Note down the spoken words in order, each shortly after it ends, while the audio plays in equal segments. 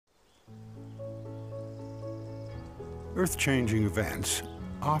Earth-changing events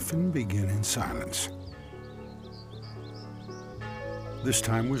often begin in silence. This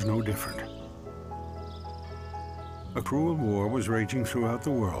time was no different. A cruel war was raging throughout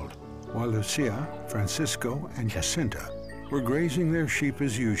the world, while Lucia, Francisco, and Jacinta were grazing their sheep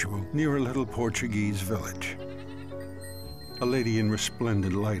as usual near a little Portuguese village. A lady in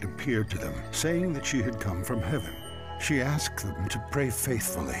resplendent light appeared to them, saying that she had come from heaven. She asked them to pray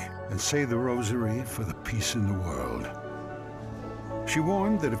faithfully and say the rosary for the peace in the world. She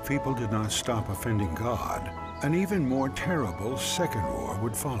warned that if people did not stop offending God, an even more terrible second war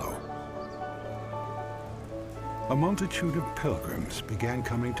would follow. A multitude of pilgrims began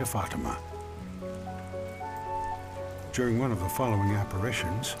coming to Fatima. During one of the following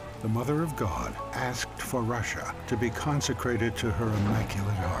apparitions, the Mother of God asked for Russia to be consecrated to her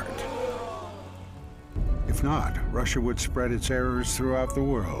Immaculate Heart. If not, Russia would spread its errors throughout the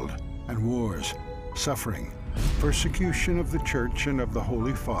world, and wars, suffering, persecution of the Church and of the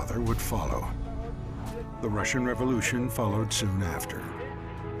Holy Father would follow. The Russian Revolution followed soon after.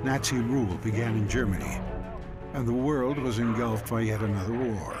 Nazi rule began in Germany, and the world was engulfed by yet another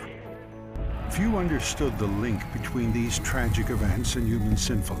war. Few understood the link between these tragic events and human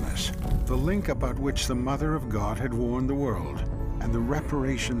sinfulness, the link about which the Mother of God had warned the world, and the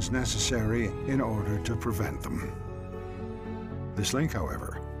reparations necessary in order to prevent them. This link,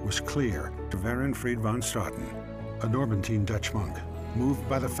 however, was clear to Weimarer von Straten, a Normandy Dutch monk, moved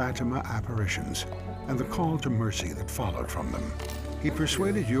by the Fatima apparitions and the call to mercy that followed from them. He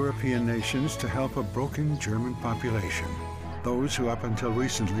persuaded European nations to help a broken German population. Those who up until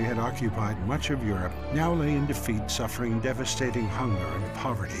recently had occupied much of Europe now lay in defeat, suffering devastating hunger and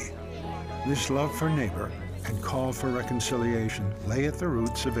poverty. This love for neighbor and call for reconciliation lay at the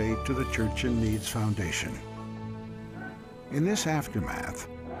roots of aid to the Church in Need's foundation. In this aftermath,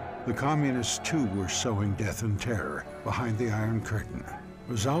 the communists too were sowing death and terror behind the Iron Curtain,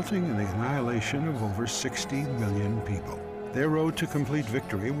 resulting in the annihilation of over 60 million people. Their road to complete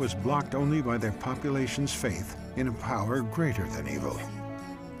victory was blocked only by their population's faith in a power greater than evil.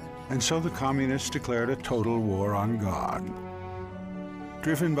 And so the communists declared a total war on God.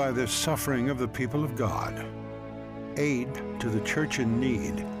 Driven by the suffering of the people of God, aid to the Church in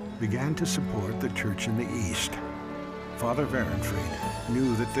Need began to support the Church in the East. Father Weimarer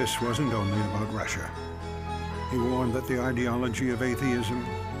knew that this wasn't only about Russia. He warned that the ideology of atheism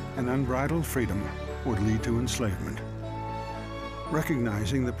and unbridled freedom would lead to enslavement.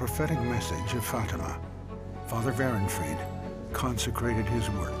 Recognizing the prophetic message of Fatima, Father Weimarer consecrated his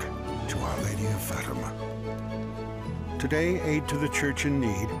work to Our Lady of Fatima. Today, Aid to the Church in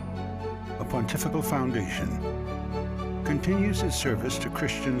Need, a pontifical foundation, continues its service to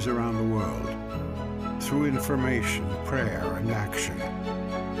Christians around the world through information, prayer, and action,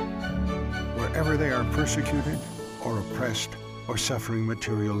 wherever they are persecuted or oppressed or suffering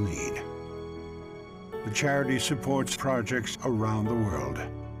material need. The charity supports projects around the world,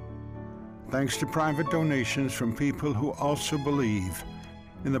 thanks to private donations from people who also believe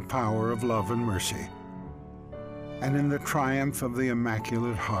in the power of love and mercy, and in the triumph of the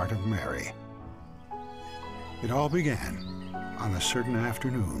Immaculate Heart of Mary. It all began on a certain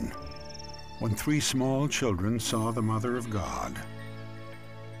afternoon when 3 small children saw the Mother of God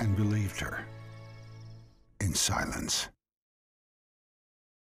and believed her in silence.